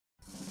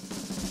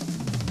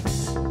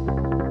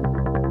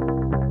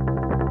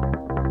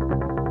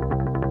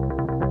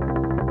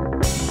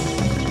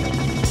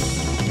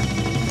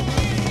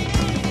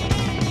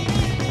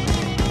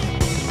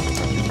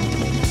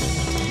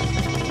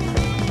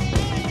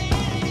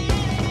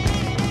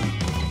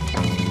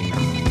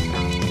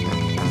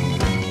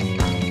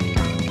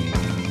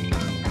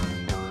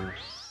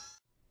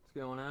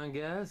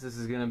guys, this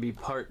is going to be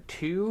part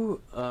 2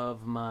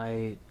 of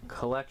my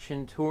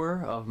collection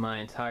tour of my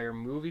entire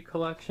movie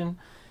collection.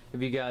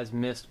 If you guys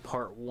missed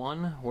part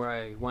 1 where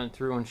I went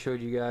through and showed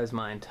you guys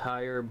my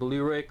entire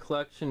Blu-ray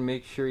collection,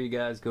 make sure you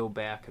guys go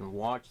back and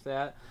watch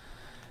that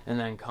and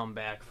then come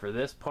back for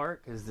this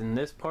part, because in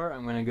this part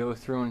I'm going to go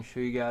through and show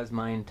you guys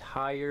my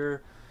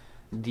entire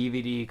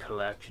DVD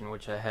collection,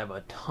 which I have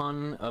a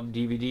ton of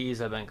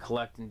DVDs. I've been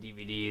collecting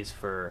DVDs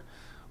for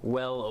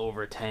well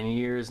over 10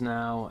 years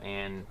now,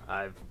 and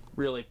I've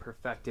really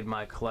perfected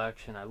my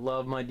collection. I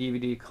love my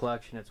DVD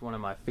collection. It's one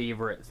of my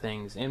favorite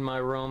things in my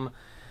room,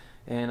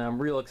 and I'm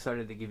real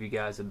excited to give you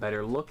guys a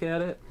better look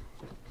at it.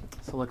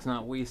 So let's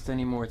not waste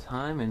any more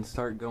time and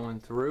start going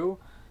through.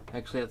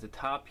 Actually, at the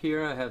top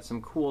here I have some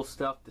cool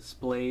stuff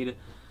displayed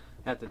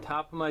at the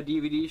top of my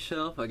DVD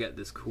shelf. I got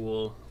this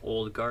cool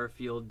old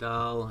Garfield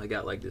doll. I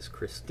got like this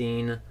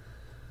Christine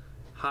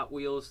Hot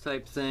Wheels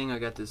type thing. I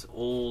got this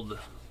old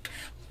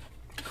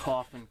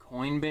coffin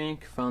coin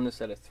bank. Found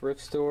this at a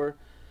thrift store.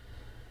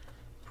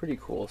 Pretty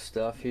cool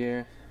stuff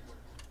here.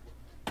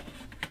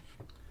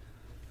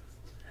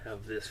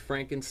 Have this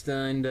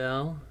Frankenstein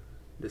doll,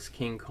 this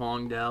King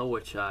Kong doll,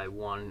 which I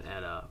won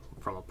at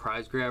from a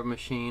prize grab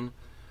machine.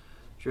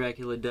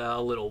 Dracula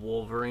doll, little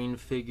Wolverine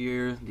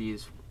figure.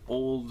 These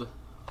old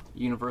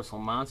Universal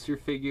Monster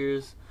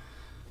figures.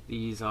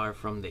 These are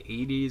from the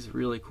 80s.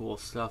 Really cool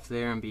stuff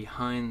there. And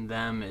behind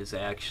them is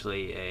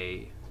actually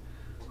a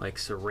like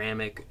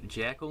ceramic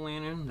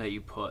jack-o'-lantern that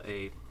you put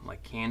a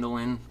like candle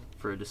in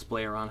for a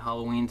display around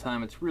Halloween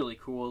time. It's really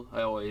cool.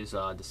 I always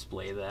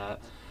display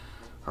that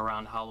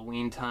around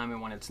Halloween time,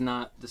 and when it's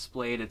not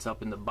displayed, it's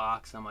up in the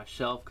box on my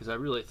shelf because I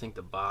really think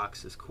the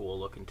box is cool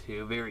looking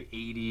too. Very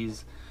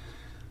 80s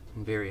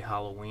and very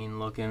Halloween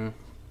looking.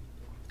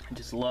 I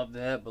just love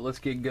that. But let's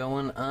get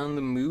going on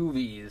the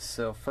movies.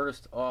 So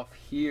first off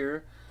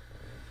here,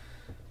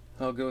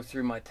 I'll go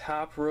through my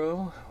top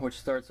row, which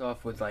starts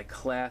off with like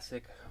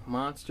classic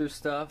monster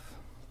stuff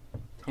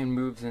and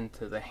moves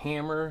into the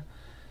Hammer,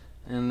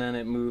 and then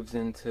it moves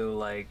into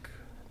like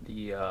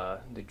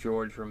the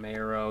George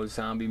Romero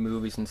zombie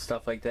movies and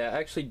stuff like that. I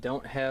actually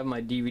don't have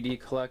my DVD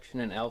collection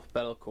in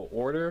alphabetical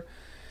order.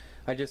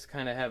 I just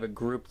kind of have it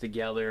grouped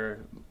together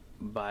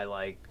by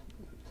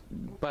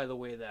the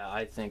way that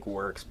I think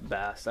works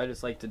best. I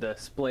just like to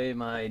display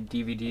my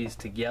DVDs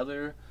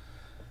together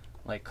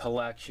like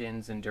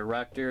collections and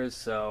directors,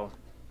 so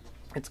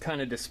it's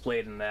kind of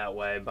displayed in that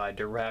way by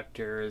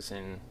directors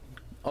and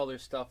other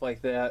stuff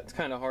like that. It's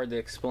kind of hard to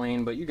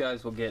explain, but you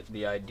guys will get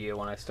the idea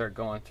when I start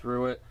going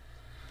through it.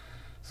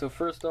 So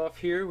first off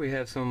here we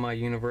have some of my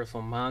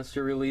Universal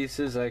Monster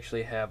releases. I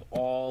actually have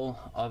all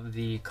of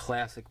the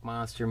classic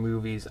monster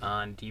movies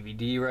on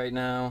DVD right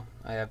now.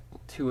 I have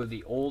 2 of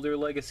the older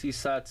legacy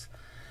sets,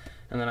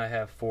 and then I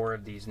have 4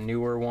 of these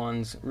newer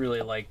ones.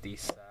 Really like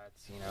these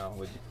sets, you know,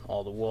 with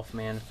all the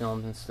Wolfman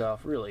films and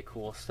stuff. Really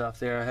cool stuff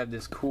there. I have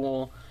this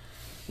cool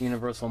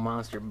Universal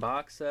Monster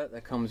box set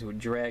that comes with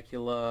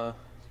Dracula,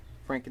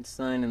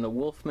 Frankenstein, and the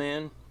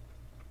Wolfman.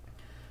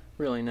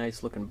 Really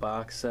nice looking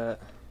box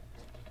set.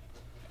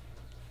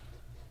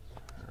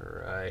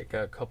 Alright,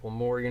 got a couple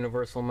more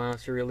Universal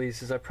Monster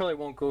releases. I probably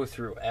won't go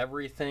through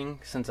everything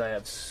since I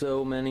have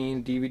so many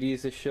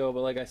DVDs to show,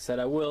 but like I said,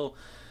 I will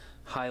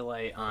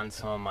highlight on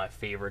some of my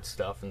favorite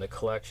stuff in the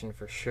collection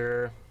for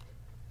sure.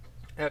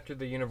 After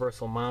the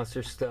Universal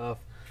Monster stuff,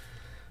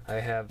 I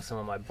have some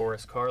of my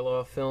Boris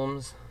Karloff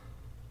films.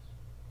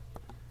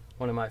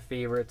 One of my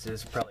favorites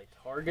is probably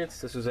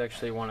Targets. This was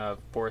actually one of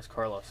Boris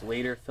Karloff's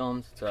later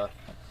films. It's a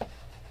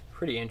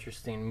pretty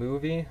interesting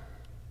movie.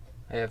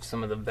 I have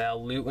some of the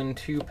Val Lewton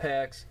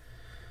 2-packs.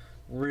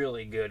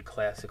 Really good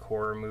classic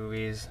horror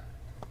movies.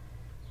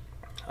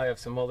 I have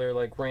some other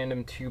like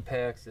random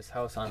 2-packs. This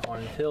House on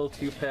Haunted Hill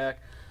 2-pack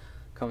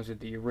comes with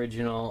the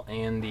original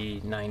and the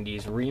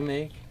 90s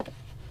remake.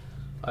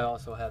 I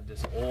also have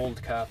this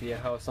old copy of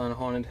House on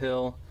Haunted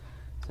Hill.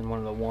 It's in one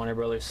of the Warner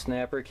Brothers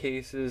Snapper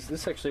cases.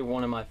 This is actually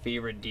one of my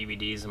favorite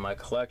DVDs in my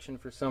collection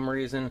for some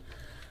reason.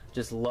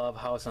 Just love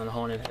House on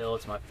Haunted Hill.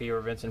 It's my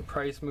favorite Vincent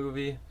Price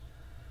movie.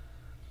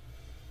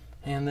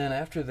 And then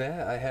after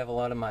that, I have a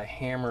lot of my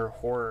Hammer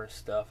horror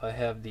stuff. I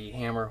have the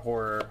Hammer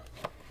horror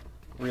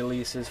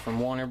releases from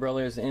Warner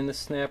Brothers in the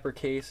Snapper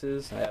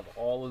cases. I have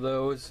all of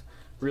those.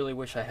 Really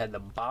wish I had the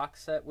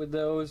box set with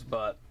those,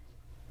 but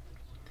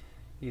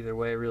either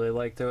way, I really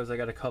like those. I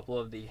got a couple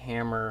of the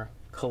Hammer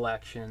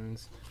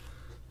collections.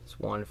 This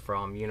one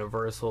from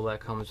Universal that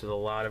comes with a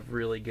lot of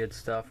really good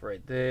stuff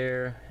right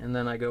there. And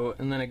then it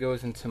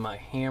goes into my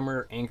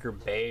Hammer Anchor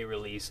Bay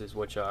releases,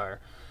 which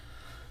are,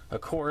 of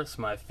course,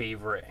 my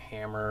favorite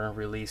Hammer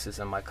releases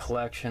in my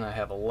collection. I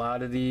have a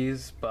lot of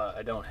these, but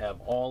I don't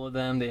have all of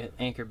them.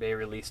 Anchor Bay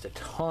released a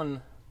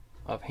ton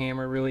of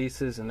Hammer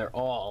releases, and they're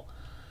all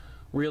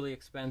really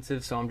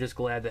expensive, so I'm just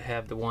glad to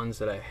have the ones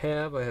that I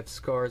have. I have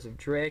Scars of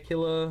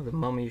Dracula, The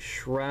Mummy's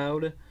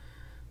Shroud,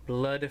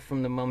 Blood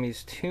from the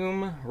Mummy's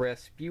Tomb,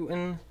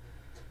 Rasputin,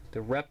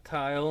 The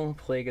Reptile,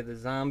 Plague of the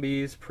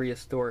Zombies,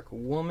 Prehistoric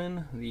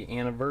Woman, The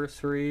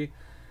Anniversary,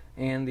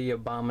 and The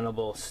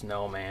Abominable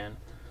Snowman.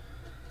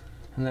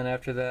 And then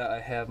after that I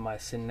have my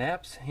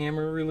Synapse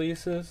Hammer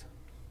releases,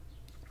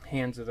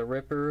 Hands of the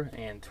Ripper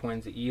and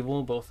Twins of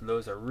Evil. Both of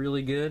those are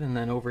really good. And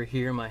then over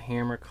here my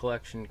Hammer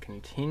collection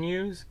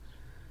continues.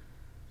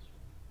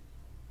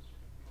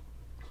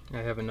 I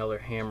have another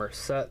Hammer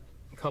set,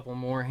 a couple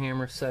more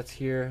Hammer sets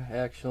here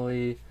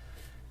actually,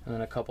 and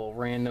then a couple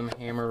random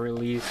Hammer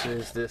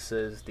releases. This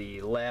is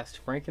the last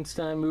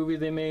Frankenstein movie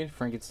they made,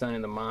 Frankenstein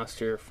and the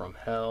Monster from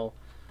Hell.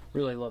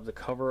 Really love the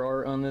cover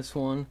art on this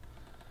one.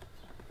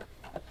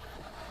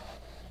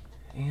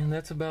 And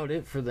that's about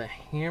it for the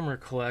Hammer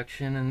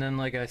collection. And then,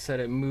 like I said,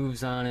 it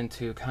moves on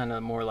into kind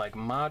of more like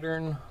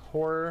modern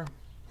horror.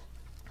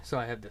 So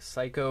I have the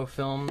Psycho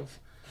films.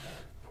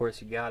 Of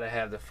course, you gotta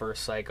have the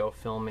first Psycho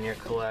film in your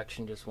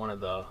collection. Just one of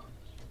the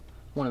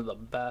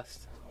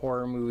best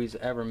horror movies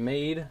ever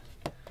made.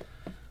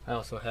 I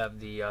also have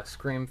the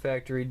Scream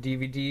Factory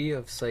DVD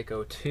of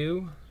Psycho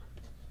 2,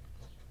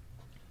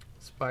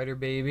 Spider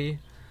Baby.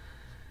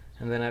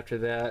 And then after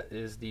that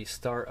is the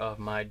start of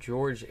my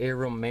George A.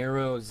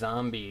 Romero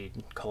zombie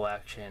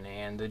collection.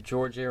 And the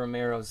George A.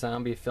 Romero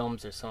zombie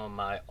films are some of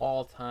my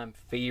all-time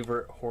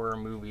favorite horror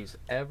movies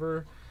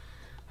ever.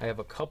 I have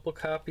a couple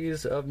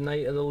copies of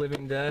Night of the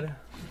Living Dead.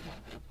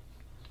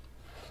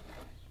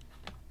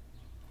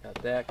 Got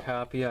that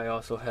copy. I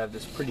also have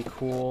this pretty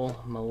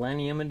cool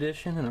Millennium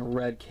Edition in a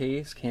red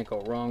case. Can't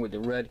go wrong with the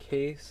red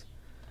case.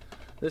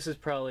 This is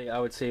probably, I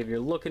would say, if you're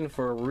looking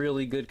for a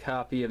really good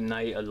copy of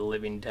Night of the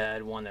Living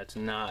Dead, one that's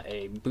not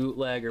a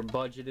bootleg or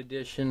budget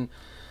edition,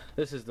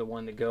 this is the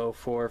one to go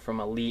for from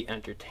Elite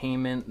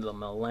Entertainment, the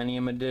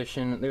Millennium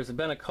Edition. There's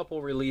been a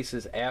couple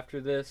releases after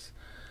this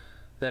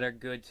that are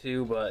good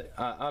too, but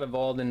out of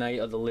all the Night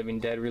of the Living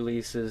Dead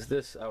releases,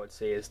 this I would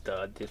say is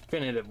the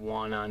definitive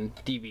one on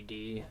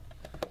DVD.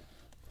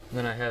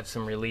 Then I have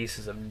some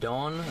releases of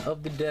Dawn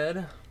of the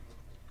Dead.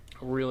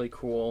 Really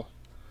cool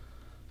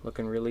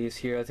looking release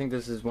here. I think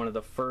this is one of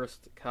the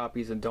first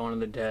copies of Dawn of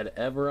the Dead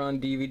ever on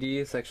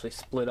DVD. It's actually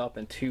split up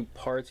in two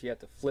parts. You have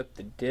to flip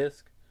the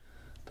disc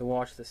to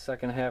watch the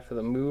second half of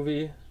the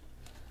movie.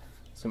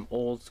 Some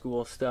old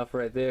school stuff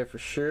right there for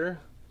sure.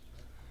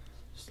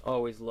 Just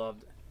always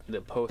loved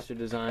the poster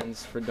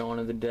designs for Dawn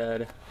of the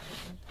Dead.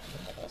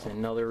 It's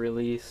another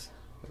release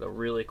with a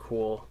really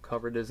cool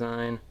cover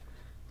design.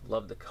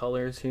 Love the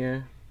colors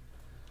here.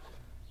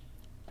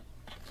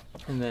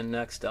 And then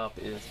next up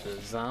is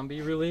the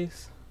zombie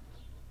release.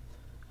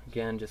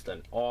 Again, just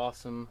an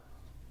awesome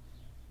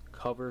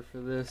cover for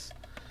this.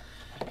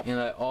 And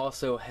I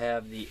also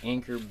have the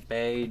Anchor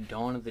Bay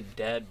Dawn of the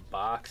Dead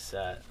box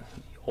set,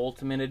 the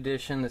Ultimate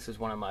Edition. This is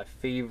one of my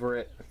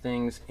favorite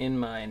things in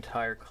my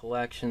entire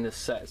collection. This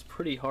set is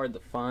pretty hard to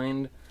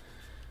find,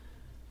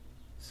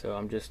 so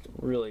I'm just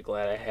really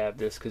glad I have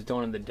this, because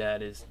Dawn of the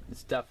Dead is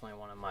definitely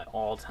one of my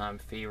all-time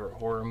favorite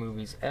horror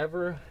movies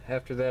ever.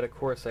 After that, of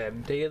course, I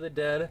have Day of the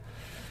Dead.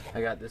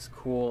 I got this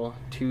cool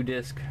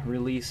 2-disc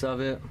release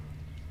of it.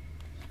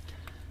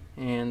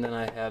 And then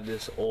I have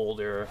this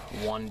older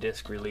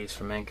 1-disc release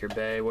from Anchor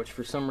Bay, which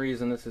for some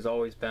reason this has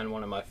always been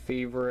one of my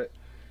favorite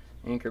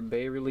Anchor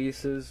Bay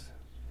releases.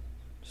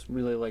 Just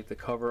really like the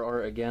cover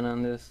art again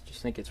on this.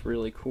 Just think it's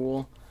really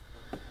cool.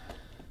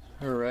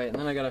 Alright, and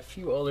then I got a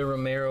few other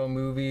Romero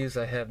movies.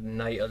 I have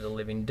Night of the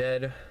Living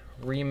Dead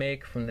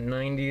remake from the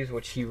 90s,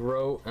 which he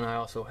wrote, and I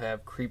also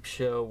have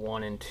Creepshow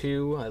 1 and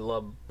 2. I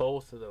love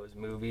both of those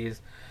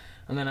movies.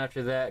 And then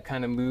after that,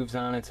 kind of moves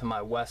on into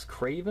my Wes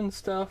Craven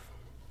stuff.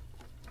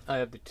 I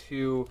have the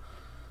 2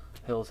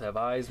 Hills Have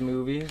Eyes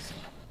movies.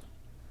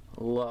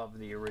 Love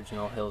the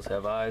original Hills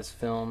Have Eyes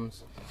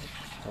films.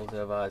 Hills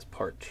Have Eyes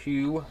Part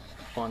 2.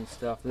 Fun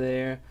stuff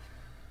there.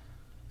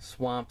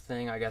 Swamp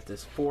Thing. I got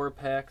this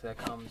 4-pack that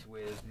comes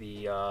with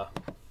the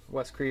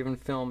Wes Craven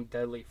film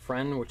Deadly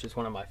Friend, which is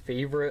one of my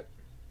favorite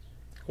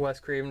Wes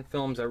Craven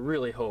films. I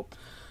really hope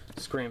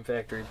Scream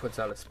Factory puts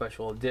out a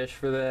special dish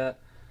for that.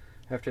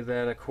 After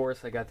that, of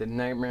course, I got the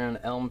Nightmare on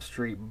Elm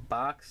Street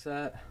box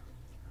set.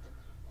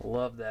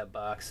 Love that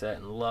box set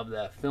and love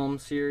that film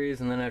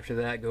series. And then after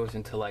that goes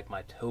into like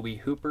my Tobe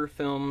Hooper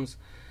films.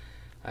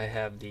 I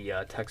have the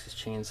Texas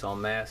Chainsaw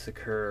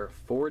Massacre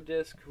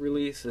 4-disc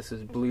release. This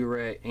is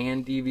Blu-ray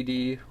and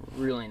DVD.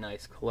 Really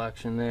nice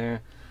collection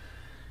there.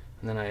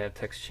 And then I have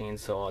Texas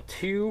Chainsaw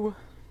 2,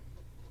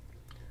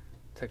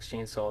 Texas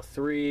Chainsaw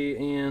 3,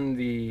 and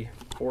the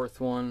 4th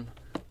one,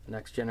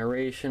 Next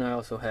Generation. I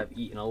also have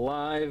Eaten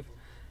Alive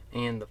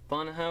and The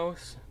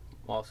Funhouse.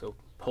 Also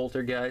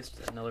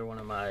Poltergeist, another one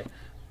of my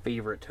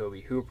favorite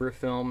Tobe Hooper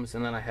films.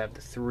 And then I have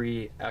the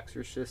 3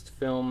 Exorcist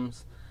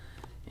films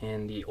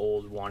in the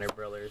old Warner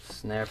Brothers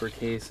snapper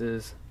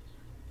cases.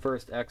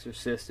 First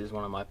Exorcist is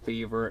one of my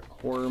favorite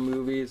horror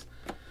movies.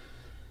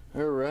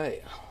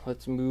 Alright,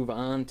 let's move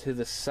on to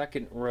the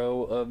second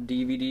row of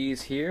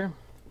DVDs here.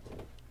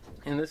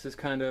 And this is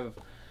kind of,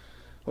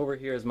 over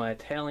here is my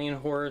Italian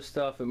horror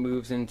stuff. It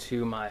moves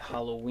into my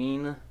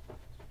Halloween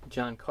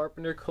John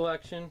Carpenter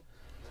collection.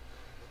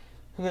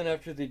 And then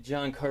after the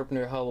John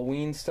Carpenter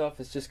Halloween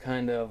stuff, it's just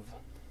kind of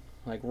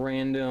like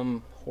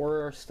random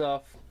horror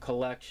stuff,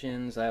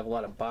 collections. I have a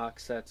lot of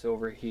box sets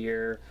over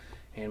here,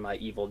 and my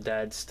Evil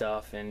Dead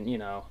stuff. And you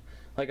know,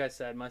 like I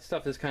said, my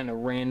stuff is kind of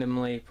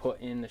randomly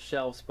put in the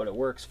shelves, but it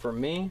works for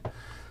me.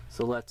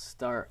 So let's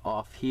start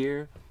off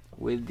here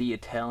with the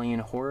Italian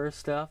horror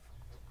stuff.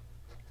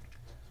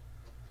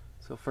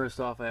 So first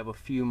off, I have a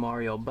few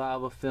Mario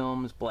Bava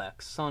films,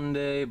 Black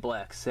Sunday,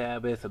 Black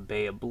Sabbath, A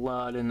Bay of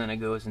Blood, and then it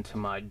goes into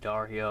my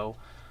Dario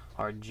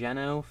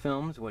Argento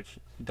films, which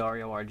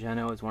Dario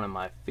Argento is one of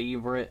my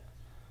favorite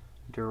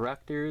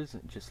directors.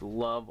 Just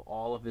love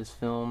all of his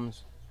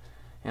films.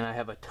 And I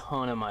have a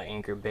ton of my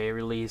Anchor Bay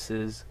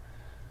releases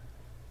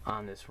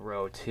on this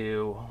row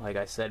too, like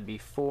I said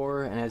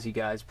before. And as you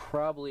guys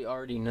probably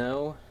already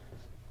know,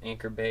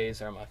 Anchor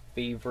Bays are my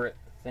favorite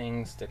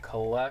things to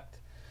collect.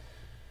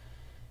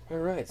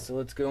 Alright, so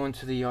let's go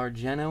into the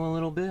Argento a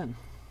little bit.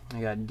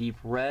 I got Deep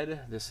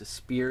Red, the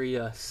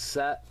Suspiria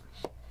set.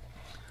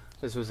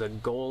 This was a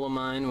goal of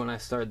mine when I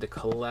started to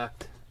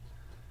collect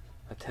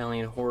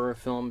Italian horror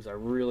films. I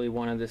really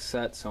wanted this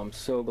set, so I'm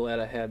so glad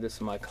I had this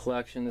in my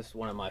collection. This is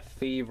one of my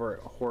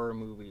favorite horror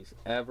movies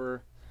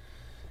ever.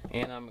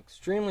 And I'm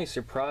extremely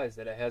surprised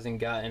that it hasn't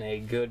gotten a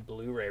good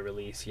Blu-ray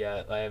release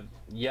yet. I have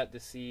yet to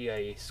see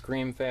a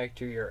Scream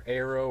Factory or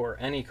Arrow or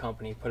any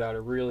company put out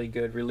a really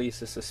good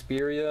release of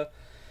Suspiria.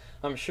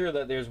 I'm sure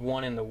that there's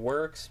one in the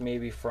works,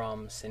 maybe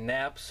from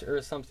Synapse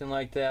or something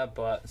like that,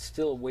 but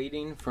still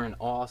waiting for an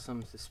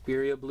awesome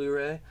Suspiria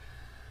Blu-ray.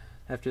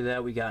 After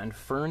that, we got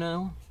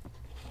Inferno,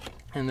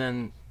 and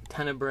then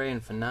Tenebrae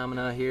and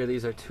Phenomena here.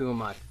 These are two of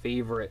my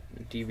favorite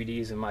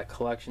DVDs in my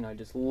collection. I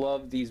just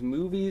love these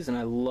movies, and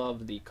I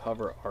love the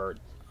cover art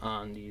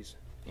on these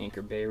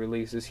Anchor Bay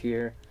releases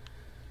here.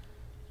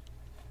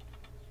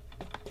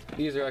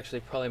 These are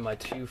actually probably my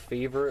two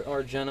favorite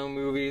Argento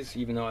movies,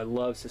 even though I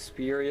love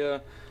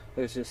Suspiria.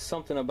 There's just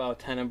something about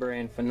Tenebrae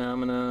and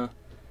Phenomena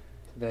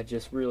that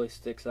just really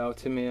sticks out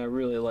to me. I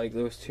really like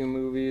those two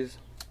movies.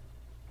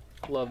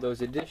 Love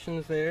those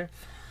editions there.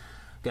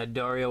 Got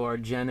Dario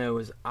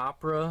Argento's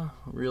Opera,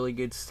 really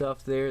good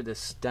stuff there. The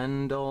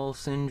Stendhal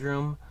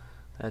Syndrome,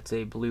 that's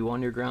a Blue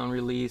Underground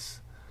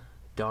release.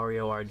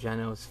 Dario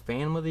Argento's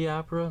Phantom of the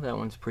Opera, that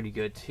one's pretty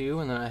good too.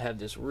 And then I have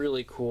this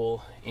really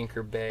cool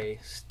Anchor Bay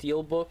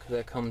Steelbook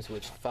that comes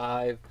with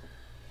 5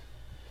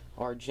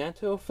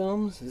 Argento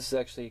films. This is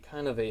actually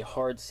kind of a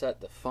hard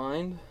set to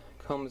find.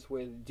 Comes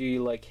with Do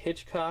You Like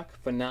Hitchcock,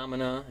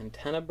 Phenomena, and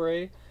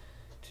Tenebrae.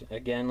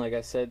 Again, like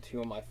I said, two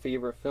of my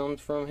favorite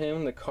films from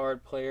him, The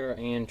Card Player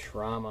and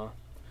Trauma.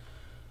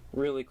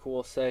 Really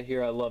cool set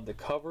here. I love the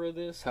cover of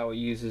this, how it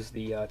uses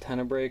the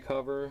Tenebrae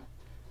cover.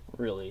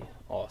 Really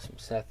awesome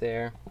set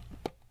there.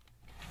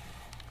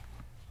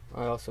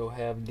 I also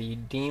have the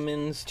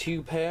Demons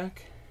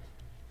 2-pack.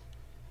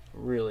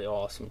 Really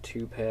awesome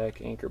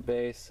 2-pack Anchor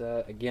Bay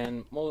set.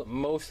 Again,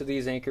 most of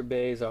these Anchor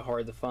Bays are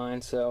hard to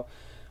find, so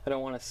I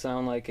don't want to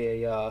sound like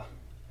a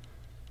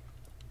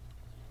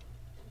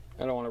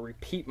I don't want to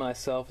repeat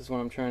myself is what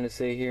I'm trying to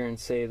say here and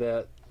say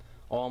that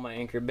all my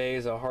Anchor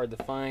Bays are hard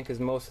to find, because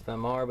most of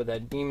them are, but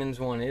that Demons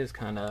one is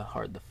kind of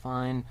hard to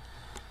find.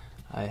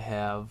 I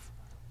have,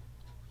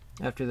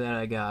 after that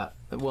I got,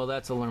 well,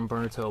 that's a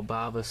Lamberto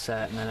Bava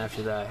set, and then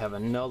after that I have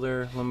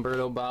another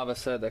Lamberto Bava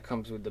set that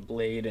comes with the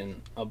Blade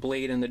and A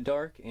Blade in the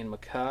Dark and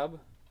Macabre.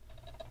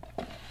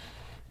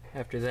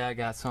 After that I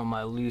got some of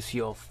my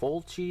Lucio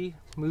Fulci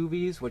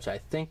movies, which I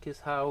think is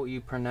how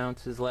you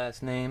pronounce his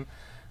last name.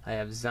 I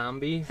have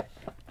Zombie.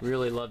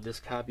 Really love this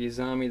copy of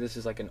Zombie. This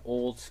is like an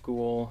old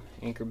school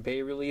Anchor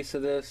Bay release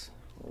of this.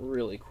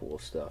 Really cool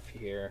stuff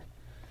here.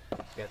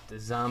 Got the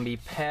Zombie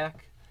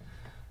pack.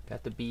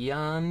 Got the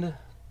Beyond.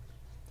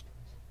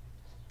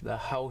 The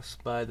House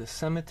by the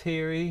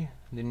Cemetery.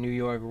 The New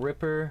York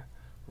Ripper.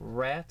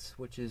 Rats,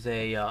 which is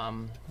a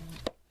who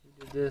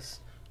did this?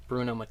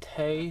 Bruno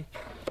Mattei.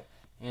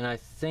 And I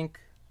think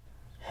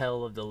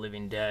Hell of the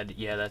Living Dead.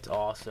 Yeah, that's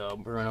also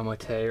Bruno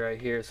Mattei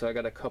right here. So I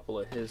got a couple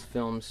of his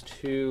films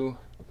too.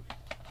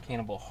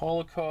 Cannibal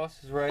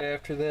Holocaust is right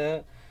after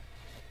that.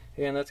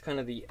 And that's kind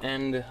of the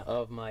end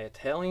of my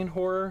Italian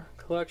horror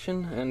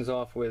collection. Ends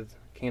off with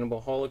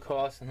Cannibal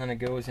Holocaust, and then it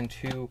goes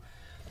into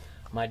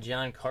my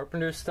John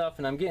Carpenter stuff.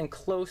 And I'm getting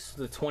close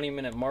to the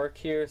 20-minute mark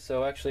here,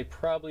 so actually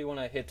probably when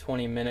I hit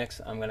 20 minutes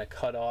I'm going to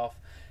cut off,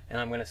 and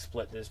I'm going to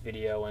split this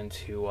video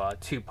into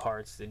 2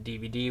 parts, the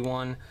DVD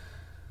one.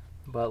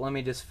 But let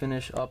me just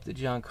finish up the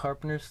John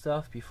Carpenter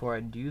stuff before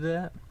I do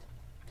that.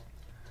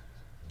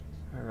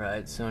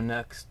 Alright, so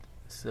next,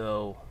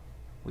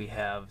 we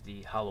have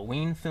the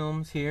Halloween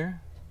films here.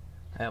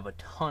 I have a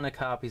ton of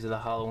copies of the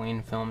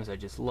Halloween films. I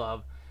just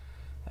love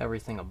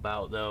everything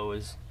about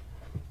those.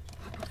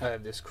 I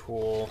have this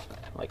cool,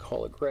 like,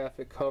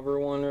 holographic cover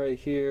one right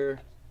here.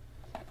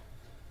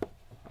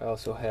 I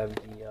also have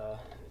the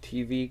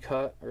TV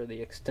cut, or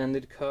the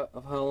extended cut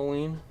of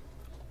Halloween.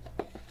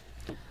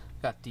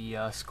 Got the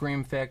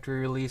Scream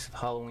Factory release of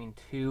Halloween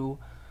 2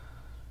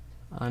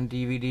 on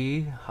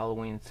DVD,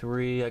 Halloween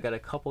 3. I got a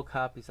couple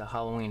copies of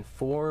Halloween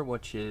 4,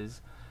 which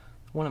is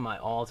one of my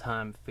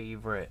all-time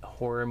favorite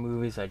horror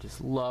movies. I just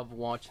love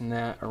watching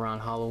that around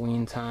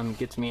Halloween time. It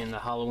gets me in the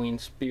Halloween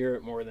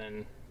spirit more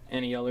than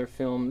any other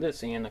film.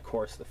 This and of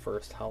course the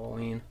first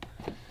Halloween.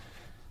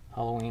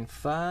 Halloween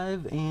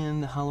 5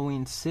 and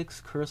Halloween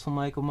 6, Curse of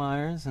Michael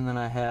Myers. And then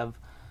I have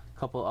a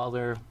couple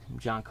other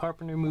John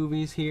Carpenter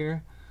movies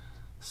here.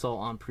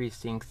 Assault on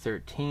Precinct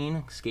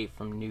 13, Escape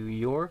from New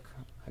York.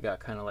 I got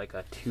kind of like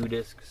a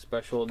 2-disc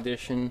special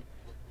edition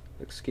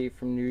Escape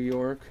from New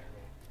York.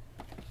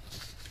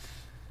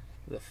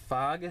 The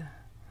Fog,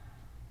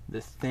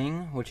 The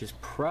Thing, which is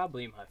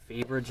probably my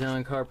favorite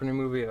John Carpenter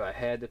movie if I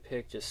had to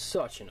pick. Just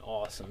such an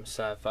awesome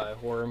sci-fi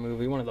horror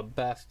movie. One of the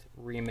best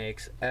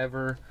remakes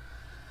ever.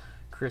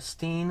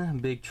 Christine,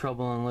 Big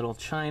Trouble in Little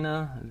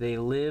China, They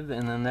Live,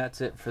 and then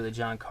that's it for the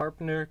John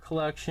Carpenter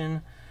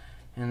collection.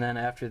 And then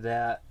after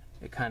that,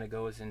 it kind of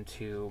goes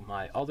into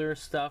my other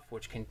stuff,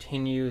 which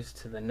continues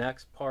to the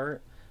next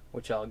part,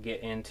 which I'll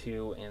get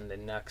into in the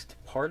next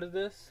part of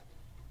this.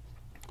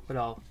 But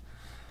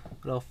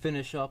I'll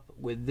finish up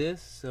with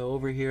this. So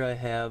over here I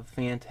have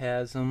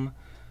Phantasm,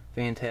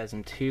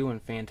 Phantasm 2,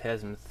 and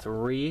Phantasm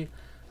 3.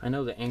 I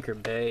know the Anchor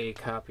Bay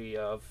copy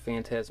of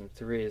Phantasm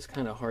 3 is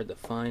kind of hard to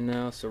find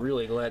now, so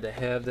really glad to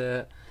have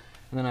that.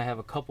 And then I have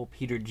a couple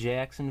Peter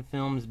Jackson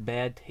films,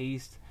 Bad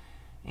Taste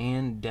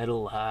and Dead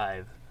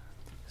Alive.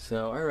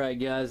 So alright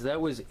guys,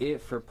 that was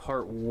it for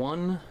part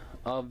 1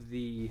 of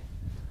a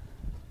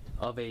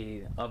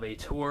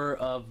tour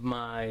of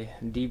my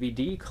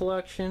DVD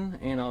collection,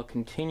 and I'll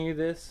continue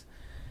this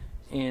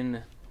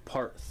in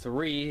part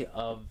 3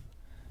 of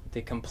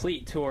the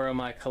complete tour of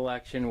my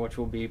collection, which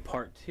will be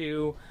part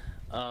 2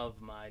 of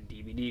my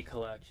DVD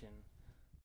collection.